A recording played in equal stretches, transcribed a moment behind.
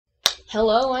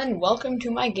Hello and welcome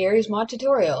to my Gary's Mod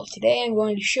tutorial. Today I'm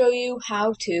going to show you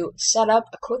how to set up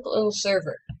a quick little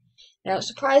server. Now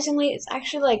surprisingly, it's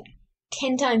actually like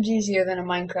 10 times easier than a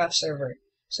Minecraft server.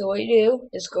 So what you do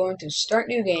is go into Start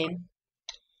New Game,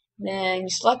 then you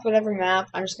select whatever map.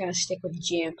 I'm just going to stick with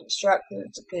GM Construct because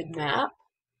it's a good map.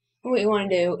 And what you want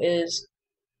to do is,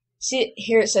 see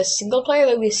here it says single player.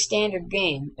 That will be a standard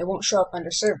game. It won't show up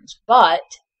under servers, but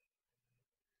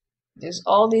there's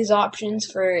all these options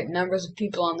for numbers of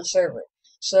people on the server.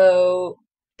 So,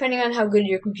 depending on how good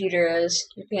your computer is,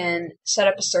 you can set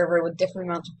up a server with different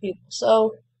amounts of people.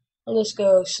 So, I'll just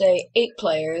go say 8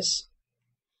 players,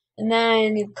 and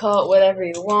then you call it whatever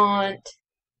you want.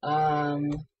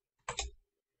 I'll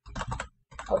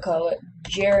call it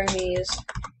Jeremy's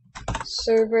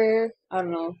server. I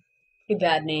don't know, a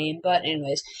bad name, but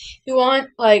anyways, if you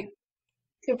want, like,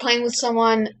 if you're playing with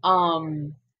someone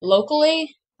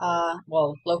locally.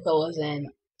 Well, local is in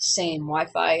same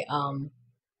Wi-Fi,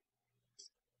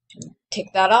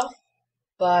 take that off,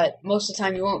 but most of the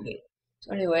time you won't be.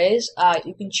 So anyways,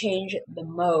 you can change the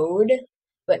mode,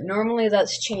 but normally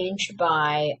that's changed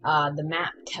by, the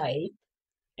map type.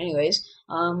 Anyways,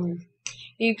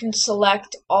 you can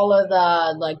select all of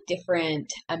the, like,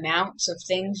 different amounts of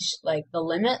things, like the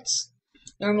limits.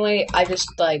 Normally, I just,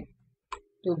 like,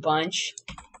 do a bunch.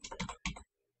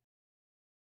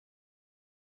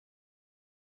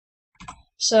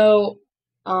 So,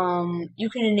 you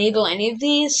can enable any of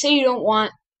these. Say you don't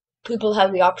want people to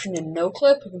have the option to no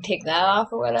clip, you can take that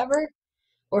off or whatever.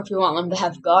 Or if you want them to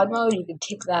have God mode, you can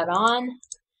take that on.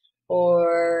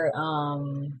 Or,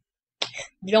 if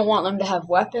you don't want them to have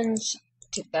weapons,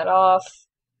 take that off.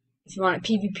 If you want it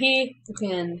PvP, you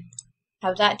can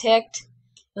have that ticked.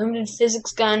 Limited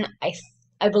physics gun,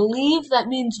 I believe that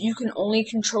means you can only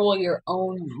control your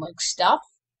own, like, stuff.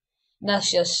 And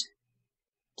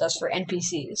that's for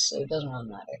NPCs, so it doesn't really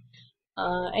matter.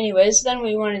 Anyways, then what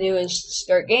you want to do is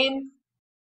start game.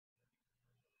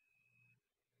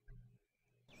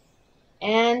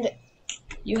 And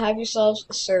you have yourselves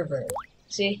a server.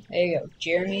 See, there you go,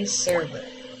 Jeremy's server.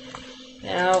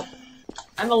 Now,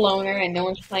 I'm a loner and no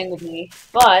one's playing with me,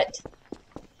 but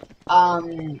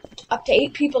up to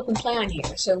 8 people can play on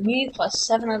here. So me plus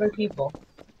 7 other people.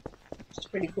 It's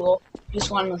pretty cool.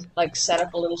 Just want to, like, set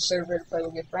up a little server to play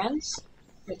with your friends.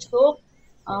 It's cool.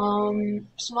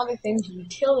 Some other things,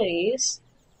 utilities.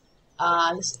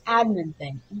 This admin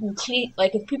thing. You can clean,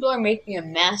 like, if people are making a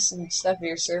mess and stuff in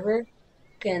your server,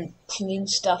 you can clean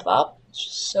stuff up. It's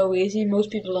so easy. Most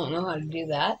people don't know how to do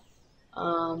that.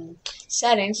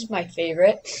 Settings is my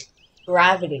favorite.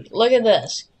 Gravity. Look at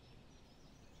this.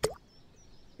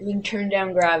 You can turn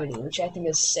down gravity, which I think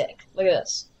is sick. Look at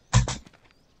this.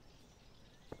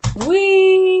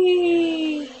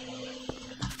 Whee!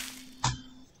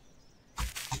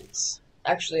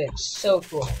 Actually, it's so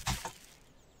cool.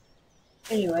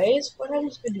 Anyways, what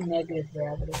happens with negative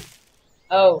gravity?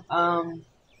 Oh, I'm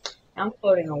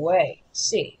floating away. Let's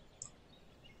see.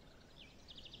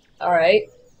 Alright,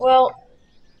 well,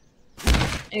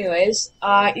 anyways,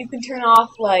 you can turn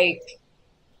off, like,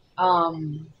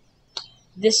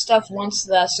 this stuff once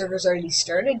the server's already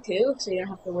started, too, so you don't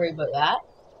have to worry about that.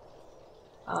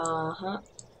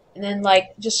 And then,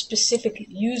 like, just specific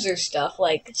user stuff,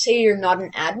 like, say you're not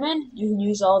an admin, you can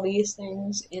use all these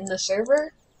things in the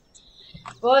server.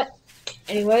 But,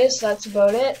 anyways, that's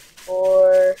about it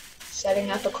for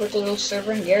setting up a quick little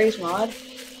server in Gary's Mod.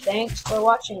 Thanks for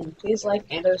watching. Please like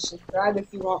and subscribe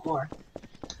if you want more.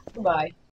 Goodbye.